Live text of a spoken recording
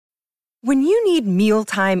When you need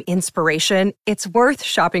mealtime inspiration, it's worth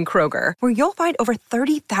shopping Kroger, where you'll find over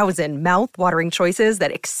 30,000 mouth-watering choices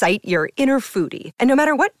that excite your inner foodie. And no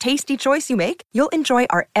matter what tasty choice you make, you'll enjoy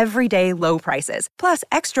our everyday low prices, plus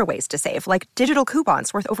extra ways to save, like digital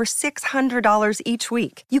coupons worth over $600 each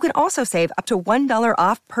week. You can also save up to $1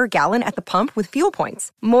 off per gallon at the pump with fuel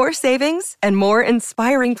points. More savings and more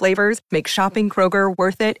inspiring flavors make shopping Kroger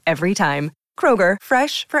worth it every time. Kroger,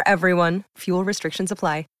 fresh for everyone. Fuel restrictions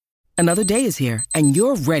apply. Another day is here, and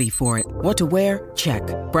you're ready for it. What to wear? Check.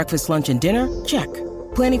 Breakfast, lunch, and dinner? Check.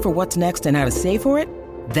 Planning for what's next and how to save for it?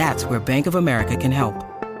 That's where Bank of America can help.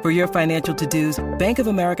 For your financial to-dos, Bank of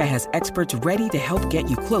America has experts ready to help get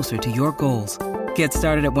you closer to your goals. Get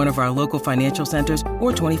started at one of our local financial centers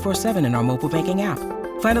or 24/7 in our mobile banking app.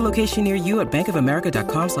 Find a location near you at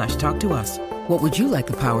bankofamerica.com/talktous. What would you like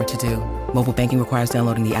the power to do? Mobile banking requires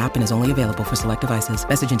downloading the app and is only available for select devices.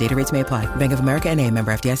 Message and data rates may apply. Bank of America N.A.,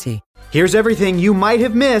 member FDIC. Here's everything you might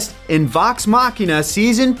have missed in Vox Machina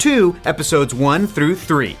Season 2, Episodes 1 through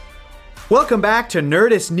 3. Welcome back to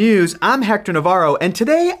Nerdist News. I'm Hector Navarro, and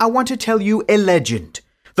today I want to tell you a legend.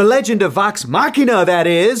 The Legend of Vox Machina, that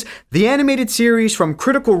is. The animated series from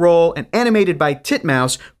Critical Role and animated by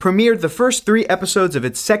Titmouse premiered the first 3 episodes of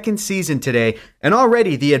its second season today, and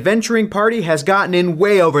already the adventuring party has gotten in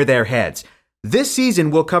way over their heads. This season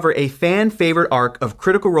will cover a fan-favorite arc of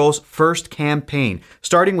Critical Role's first campaign,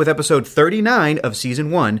 starting with episode 39 of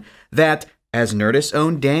Season 1, that, as Nerdist's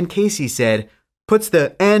own Dan Casey said, puts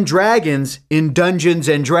the and dragons in Dungeons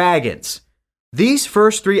and Dragons. These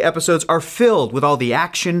first 3 episodes are filled with all the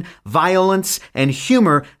action, violence, and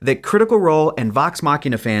humor that Critical Role and Vox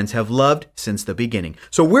Machina fans have loved since the beginning.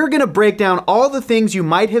 So we're going to break down all the things you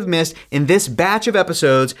might have missed in this batch of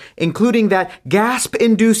episodes, including that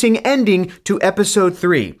gasp-inducing ending to episode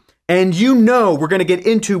 3. And you know we're going to get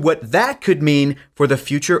into what that could mean for the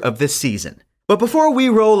future of this season. But before we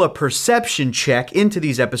roll a perception check into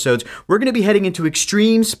these episodes, we're going to be heading into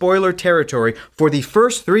extreme spoiler territory for the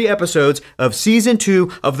first 3 episodes of Season 2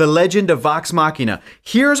 of The Legend of Vox Machina.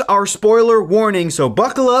 Here's our spoiler warning, so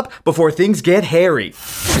buckle up before things get hairy.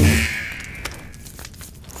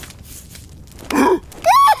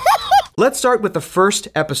 Let's start with the first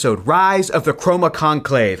episode, Rise of the Chroma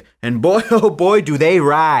Conclave. And boy, oh boy, do they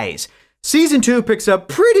rise. Season 2 picks up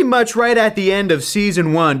pretty much right at the end of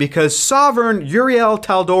Season 1 because Sovereign Uriel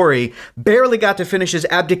Taldori barely got to finish his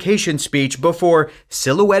abdication speech before,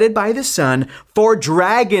 silhouetted by the sun, 4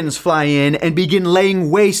 dragons fly in and begin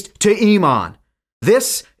laying waste to Emon.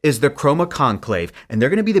 This is the Chroma Conclave, and they're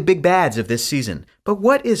going to be the big bads of this season. But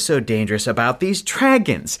what is so dangerous about these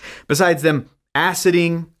dragons? Besides them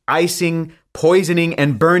aciding, icing, poisoning,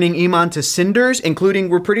 and burning Emon to cinders, including,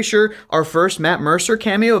 we're pretty sure, our first Matt Mercer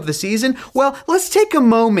cameo of the season? Well, let's take a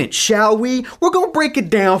moment, shall we? We're going to break it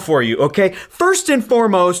down for you, okay? First and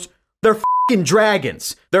foremost, they're f***ing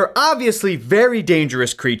dragons. They're obviously very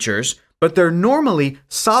dangerous creatures, but they're normally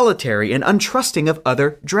solitary and untrusting of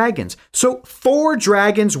other dragons. So 4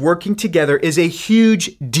 dragons working together is a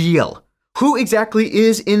huge deal. Who exactly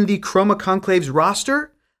is in the Chroma Conclave's roster?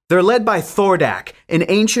 They're led by Thordak, an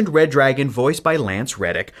ancient red dragon voiced by Lance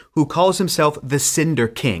Reddick, who calls himself the Cinder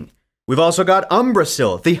King. We've also got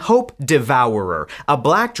Umbrasyl, the Hope Devourer, a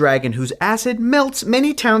black dragon whose acid melts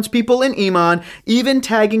many townspeople in Emon, even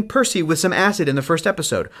tagging Percy with some acid in the first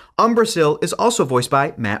episode. Umbrasyl is also voiced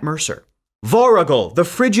by Matt Mercer. Voragul, the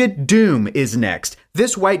Frigid Doom, is next.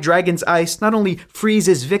 This white dragon's ice not only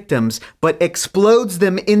freezes victims, but explodes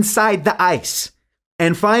them inside the ice.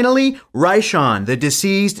 And finally, Raishon, the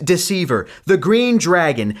Deceased Deceiver, the green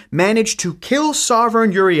dragon, managed to kill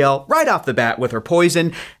Sovereign Uriel right off the bat with her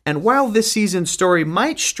poison. And while this season's story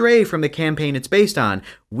might stray from the campaign it's based on,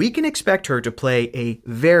 we can expect her to play a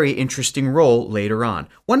very interesting role later on.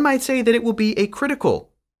 One might say that it will be a critical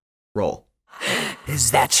role. Is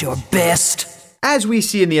that your best? As we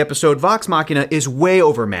see in the episode, Vox Machina is way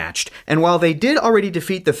overmatched, and while they did already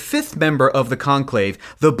defeat the 5th member of the Conclave,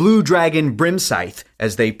 the Blue Dragon Brimscythe,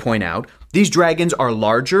 as they point out, these dragons are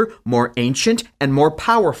larger, more ancient, and more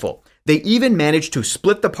powerful. They even managed to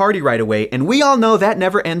split the party right away, and we all know that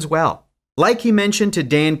never ends well. Like he mentioned to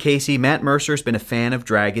Dan Casey, Matt Mercer's been a fan of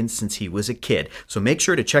dragons since he was a kid, so make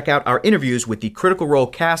sure to check out our interviews with the Critical Role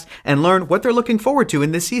cast and learn what they're looking forward to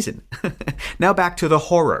in this season. Now back to the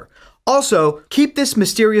horror. Also, keep this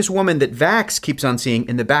mysterious woman that Vax keeps on seeing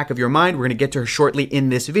in the back of your mind. We're going to get to her shortly in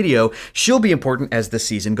this video. She'll be important as the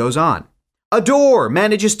season goes on. Adore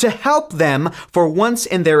manages to help them for once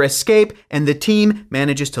in their escape, and the team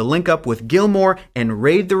manages to link up with Gilmore and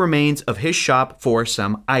raid the remains of his shop for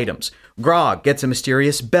some items. Grog gets a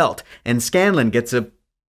mysterious belt, and Scanlan gets a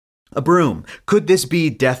A broom. Could this be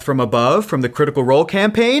Death from Above from the Critical Role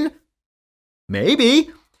campaign? Maybe.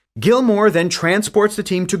 Gilmore then transports the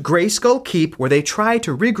team to Greyskull Keep, where they try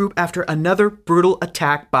to regroup after another brutal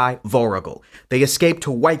attack by Voragel. They escape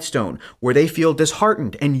to Whitestone, where they feel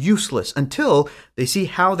disheartened and useless until they see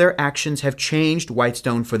how their actions have changed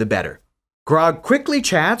Whitestone for the better. Grog quickly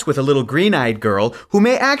chats with a little green-eyed girl who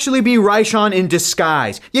may actually be Ryshawn in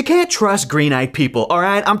disguise. You can't trust green-eyed people, all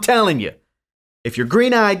right? I'm telling you. If you're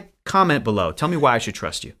green-eyed, comment below. Tell me why I should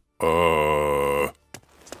trust you.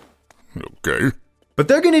 Okay. But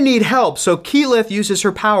they're going to need help, so Keyleth uses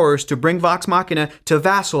her powers to bring Vox Machina to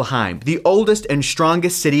Vasselheim, the oldest and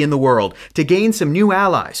strongest city in the world, to gain some new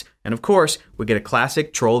allies. And of course, we get a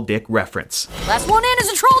classic Troll Dick reference. Last one in is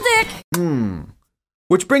a Troll Dick!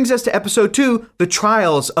 Which brings us to episode 2, The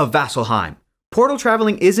Trials of Vasselheim. Portal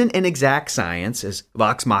traveling isn't an exact science, as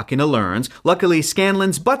Vox Machina learns. Luckily,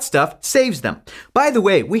 Scanlan's butt stuff saves them. By the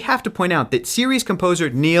way, we have to point out that series composer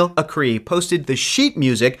Neil Acree posted the sheet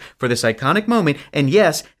music for this iconic moment, and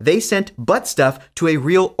yes, they sent butt stuff to a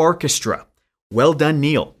real orchestra. Well done,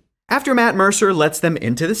 Neil. After Matt Mercer lets them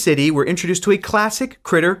into the city, we're introduced to a classic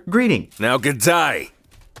Critter greeting. Now G'day.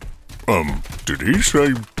 Did he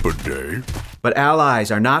say bidet? But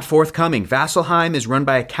allies are not forthcoming. Vasselheim is run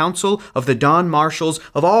by a council of the Dawn Marshals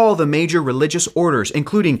of all the major religious orders,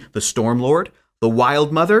 including the Stormlord, the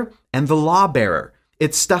Wild Mother, and the Lawbearer.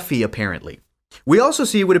 It's stuffy, apparently. We also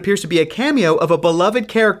see what appears to be a cameo of a beloved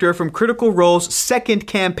character from Critical Role's second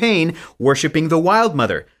campaign, worshipping the Wild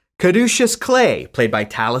Mother, Caduceus Clay, played by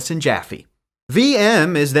Taliesin Jaffe.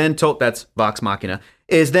 VM is then told, that's Vox Machina,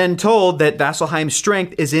 is then told that Vasselheim's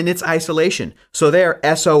strength is in its isolation, so they're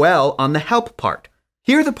SOL on the help part.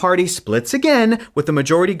 Here the party splits again, with the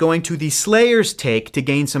majority going to the Slayer's Take to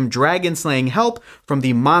gain some dragon-slaying help from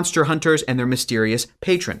the monster hunters and their mysterious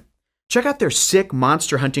patron. Check out their sick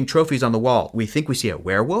monster hunting trophies on the wall. We think we see a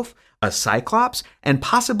werewolf, a cyclops, and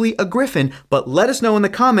possibly a griffin, but let us know in the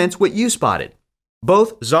comments what you spotted.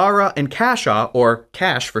 Both Zara and Kasha, or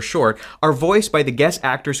Cash for short, are voiced by the guest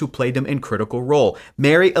actors who played them in Critical Role,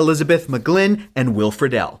 Mary Elizabeth McGlynn and Will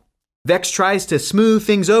Friedle. Vex tries to smooth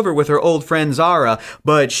things over with her old friend Zara,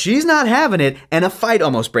 but she's not having it, and a fight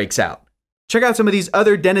almost breaks out. Check out some of these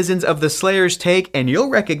other denizens of the Slayer's Take, and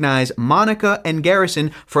you'll recognize Monica and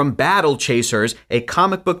Garrison from Battle Chasers, a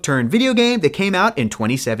comic book turned video game that came out in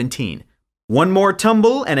 2017. One more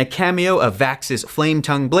tumble and a cameo of Vax's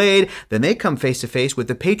flame-tongue blade, then they come face-to-face with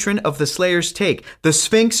the patron of the Slayer's Take, the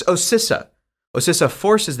Sphinx Osissa. Osissa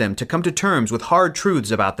forces them to come to terms with hard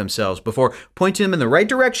truths about themselves before pointing them in the right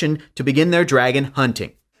direction to begin their dragon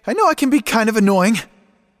hunting. I know I can be kind of annoying.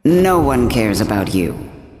 No one cares about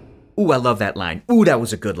you. Ooh, I love that line. Ooh, that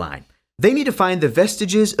was a good line. They need to find the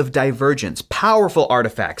vestiges of divergence, powerful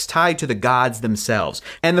artifacts tied to the gods themselves.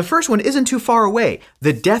 And the first one isn't too far away.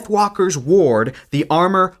 The Deathwalker's ward, the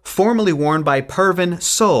armor formerly worn by Pervin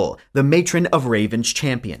Sol, the matron of Raven's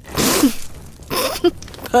champion.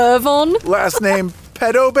 Pervon? Last name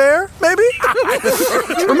Pedo Bear, maybe?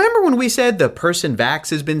 Remember when we said the person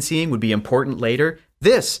Vax has been seeing would be important later?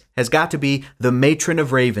 This has got to be the matron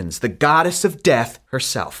of Ravens, the goddess of death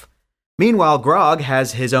herself. Meanwhile, Grog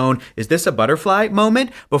has his own "is this a butterfly"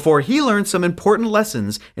 moment before he learns some important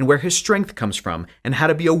lessons in where his strength comes from and how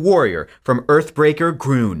to be a warrior from Earthbreaker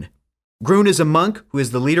Grun. Grun is a monk who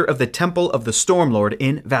is the leader of the Temple of the Stormlord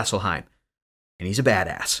in Vasselheim. And he's a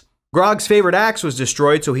badass. Grog's favorite axe was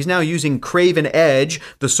destroyed, so he's now using Craven Edge,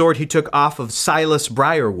 the sword he took off of Silas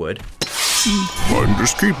Briarwood.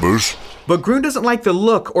 Finders keepers. But Grun doesn't like the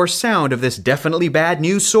look or sound of this definitely bad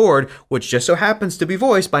news sword, which just so happens to be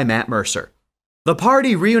voiced by Matt Mercer. The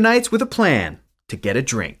party reunites with a plan to get a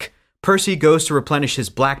drink. Percy goes to replenish his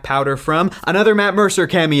black powder from another Matt Mercer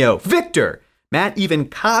cameo, Victor. Matt even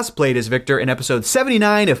cosplayed as Victor in episode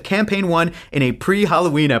 79 of Campaign 1 in a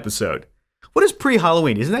pre-Halloween episode. What is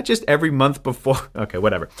pre-Halloween? Isn't that just every month before? Okay,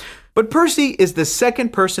 whatever. But Percy is the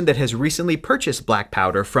second person that has recently purchased black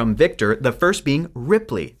powder from Victor, the first being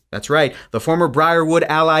Ripley. That's right, the former Briarwood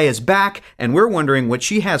ally is back, and we're wondering what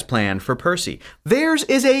she has planned for Percy. Theirs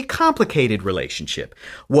is a complicated relationship,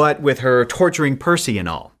 what with her torturing Percy and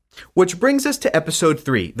all. Which brings us to episode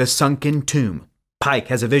 3, The Sunken Tomb. Pike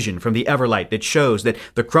has a vision from the Everlight that shows that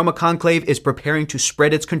the Chroma Conclave is preparing to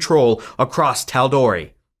spread its control across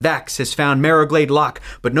Tal'Dorei. Vax has found Mariglade Lock,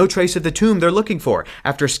 but no trace of the tomb they're looking for.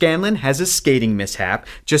 After Scanlan has a skating mishap,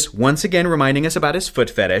 just once again reminding us about his foot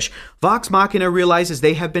fetish, Vox Machina realizes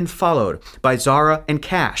they have been followed by Zara and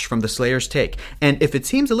Cash from the Slayer's Take. And if it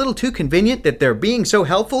seems a little too convenient that they're being so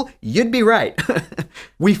helpful, you'd be right.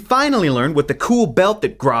 We finally learned what the cool belt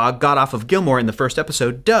that Grog got off of Gilmore in the first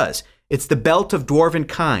episode does. It's the belt of dwarven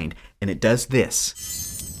kind, and it does this.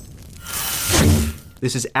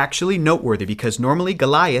 This is actually noteworthy because normally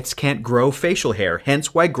Goliaths can't grow facial hair,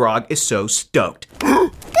 hence why Grog is so stoked. I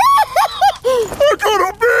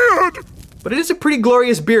got a beard! But it is a pretty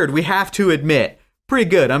glorious beard, we have to admit. Pretty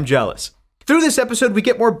good, I'm jealous. Through this episode, we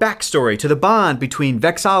get more backstory to the bond between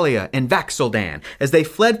Vex'ahlia and Vax'ildan as they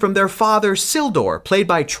fled from their father Sildor, played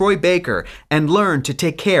by Troy Baker, and learned to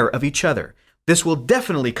take care of each other. This will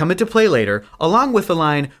definitely come into play later, along with the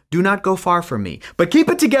line, "Do not go far from me." But keep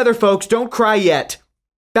it together, folks, don't cry yet.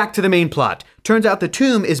 Back to the main plot. Turns out the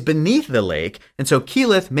tomb is beneath the lake, and so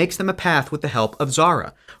Keyleth makes them a path with the help of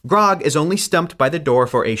Zara. Grog is only stumped by the door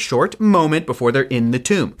for a short moment before they're in the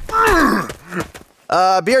tomb.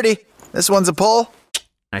 Beardy, this one's a pull.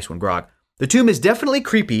 Nice one, Grog. The tomb is definitely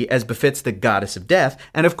creepy, as befits the goddess of death,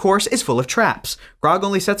 and of course is full of traps. Grog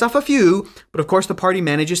only sets off a few, but of course the party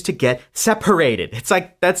manages to get separated. It's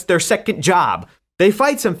like that's their second job. They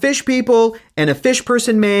fight some fish people and a fish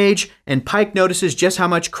person mage, and Pike notices just how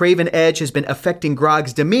much Craven Edge has been affecting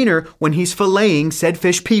Grog's demeanor when he's filleting said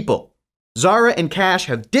fish people. Zara and Cash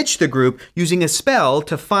have ditched the group using a spell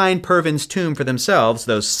to find Pervin's tomb for themselves,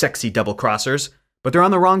 those sexy double-crossers. But they're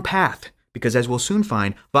on the wrong path, because as we'll soon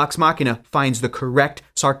find, Vox Machina finds the correct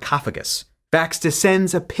sarcophagus. Vax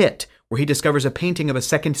descends a pit, where he discovers a painting of a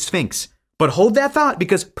second Sphinx. But hold that thought,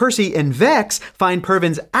 because Percy and Vex find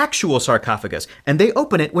Pervin's actual sarcophagus, and they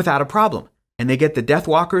open it without a problem. And they get the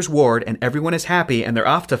Deathwalker's ward, and everyone is happy, and they're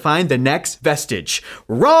off to find the next vestige.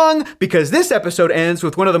 Wrong, because this episode ends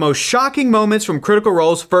with one of the most shocking moments from Critical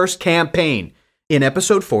Role's first campaign. In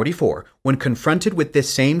episode 44, when confronted with this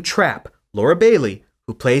same trap, Laura Bailey,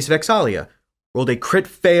 who plays Vex'ahlia, rolled a crit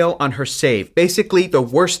fail on her save, basically the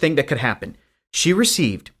worst thing that could happen. She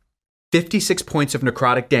received 56 points of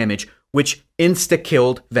necrotic damage, which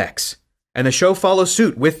insta-killed Vex. And the show follows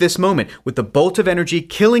suit with this moment, with the bolt of energy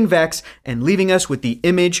killing Vex and leaving us with the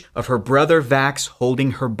image of her brother Vax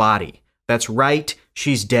holding her body. That's right,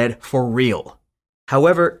 she's dead for real.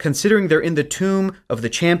 However, considering they're in the tomb of the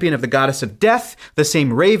champion of the goddess of death, the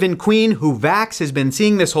same Raven Queen who Vax has been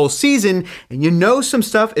seeing this whole season, and you know some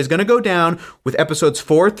stuff is going to go down with episodes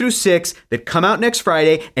 4 through 6 that come out next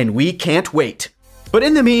Friday, and we can't wait. But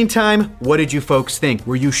in the meantime, what did you folks think?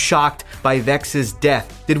 Were you shocked by Vex's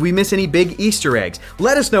death? Did we miss any big Easter eggs?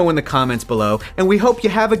 Let us know in the comments below, and we hope you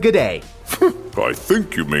have a good day. I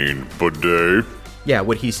think you mean bidet. Yeah,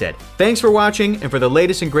 what he said. Thanks for watching, and for the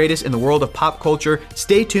latest and greatest in the world of pop culture,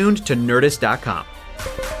 stay tuned to Nerdist.com.